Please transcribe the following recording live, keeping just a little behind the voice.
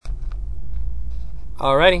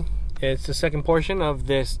Alrighty, it's the second portion of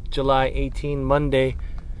this July 18 Monday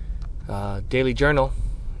daily journal,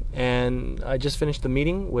 and I just finished the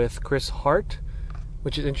meeting with Chris Hart,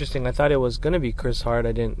 which is interesting. I thought it was going to be Chris Hart.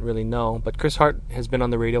 I didn't really know, but Chris Hart has been on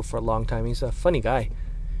the radio for a long time. He's a funny guy.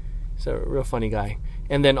 He's a real funny guy.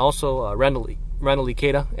 And then also Randall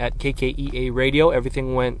Ikeda at KKEA Radio.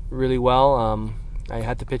 Everything went really well. I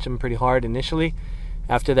had to pitch him pretty hard initially.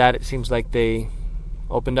 After that, it seems like they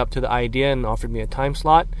opened up to the idea and offered me a time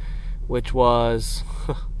slot, which was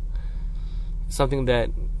something that,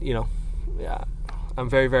 I'm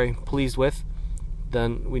very, very pleased with.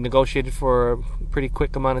 Then we negotiated for a pretty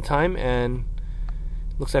quick amount of time, and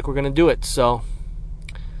looks like we're going to do it. So,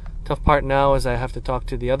 tough part now is I have to talk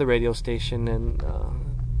to the other radio station, and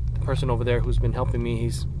the person over there who's been helping me,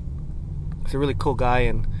 he's a really cool guy,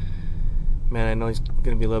 and man, I know he's going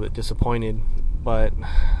to be a little bit disappointed, but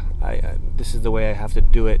this is the way I have to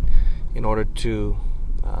do it in order to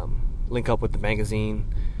link up with the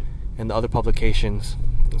magazine and the other publications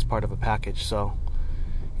as part of a package. So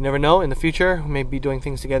you never know, in the future we may be doing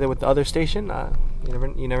things together with the other station.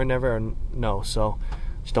 You never know. So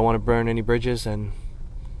just don't want to burn any bridges, and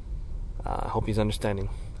I hope he's understanding.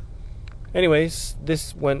 Anyways,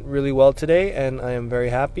 this went really well today, and I am very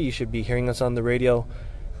happy. You should be hearing us on the radio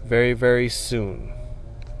very, very soon.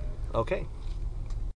 Okay.